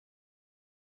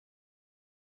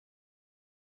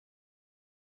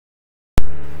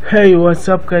Hey, what's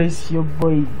up guys, your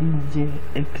boy DJ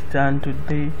X, and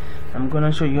today I'm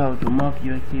gonna show you how to map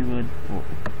your keyboard for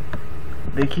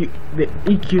the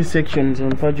EQ sections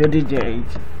on Virtual DJ 8.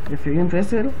 If you're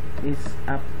interested, it's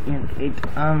up in it.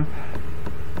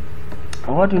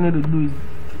 What you need to do is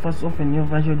first open your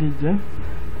Virtual DJ,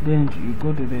 then you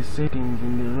go to the settings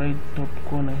in the right top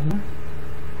corner here,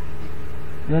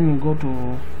 then you go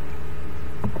to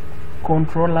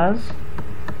controllers,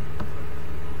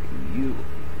 you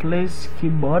place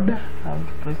keyboard. How to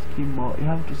press keyboard? You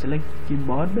have to select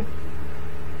keyboard,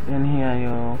 then here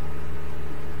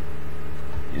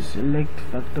you select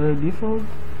factory default,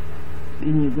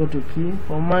 then you go to key.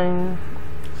 For my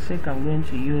sake, I'm going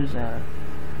to use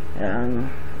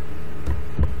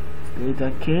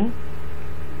letter K,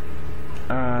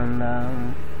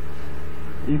 and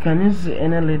you can use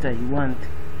any letter you want.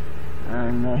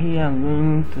 And here I'm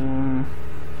going to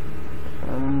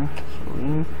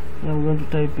I'm going to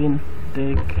type in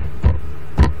deck.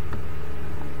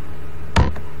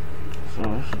 So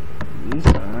this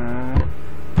deck.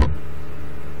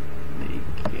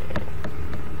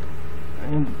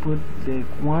 I'm going to put deck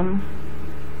 1.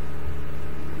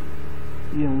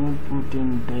 Here I'm going to put in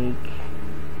deck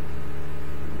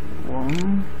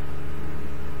 1.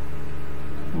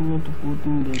 I'm going to put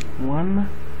in deck 1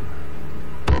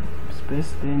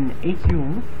 space, then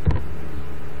EQ,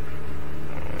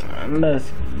 and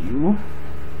that's you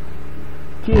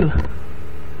kill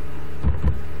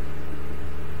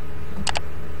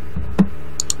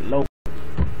low,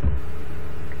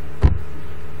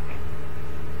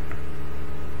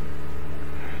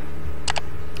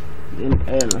 then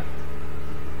L,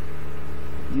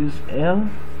 use L,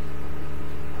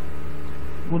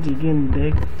 put again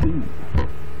deck 2.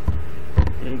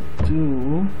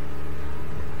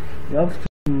 You have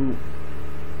to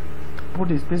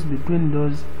put a space between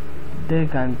those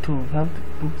deck and 2. You have to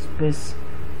put space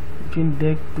between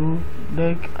deck 2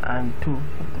 and 2. You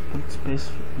have to put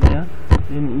space there.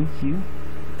 Then EQ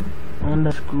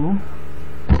underscore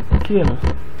kill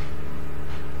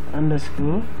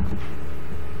underscore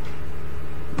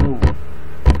low.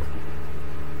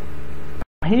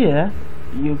 Here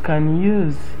you can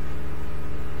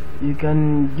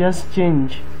just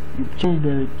change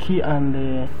the key and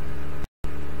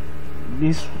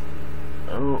this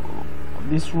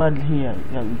word here.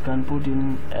 You can put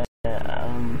in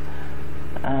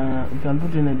you can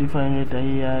put in a different letter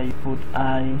here. You put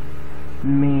I,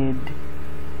 mid.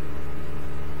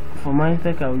 For my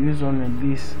sake, I'll use only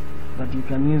this, but you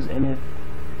can use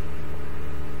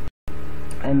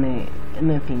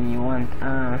anything you want.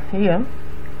 Here,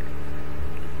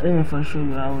 let me first show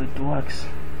you how it works.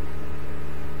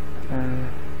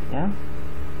 Yeah,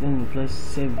 then you press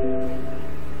save.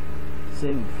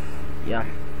 Yeah,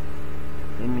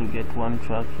 let me get one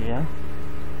track here,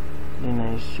 then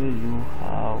I show you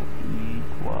how it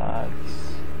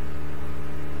works.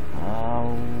 I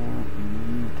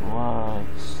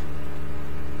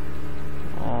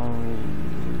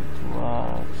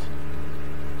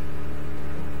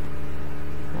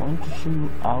want to show you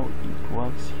how it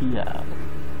works here.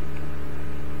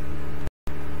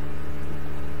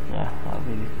 Yeah, I'll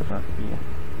be this track here.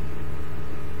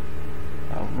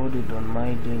 I've got it on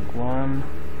my deck 1,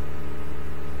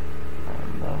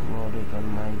 and I've got it on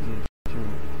my deck 2.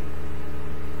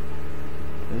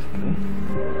 Let's play.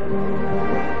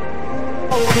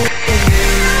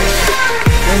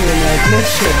 Anyway,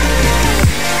 let's check.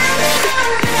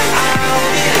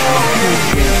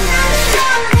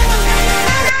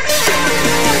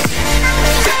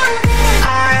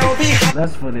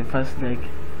 That's for the first deck.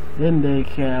 Then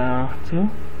deck 2.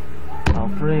 I'll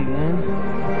play again.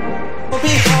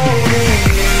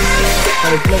 I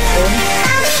click on.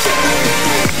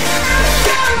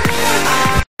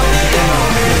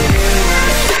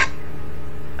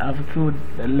 I've killed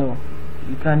the low.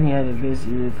 You can't hear the bass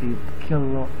if you kill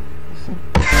low. You see?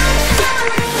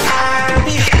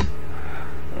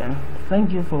 Yeah.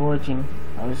 Thank you for watching.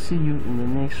 I'll see you in the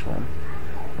next one.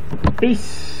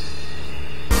 Peace.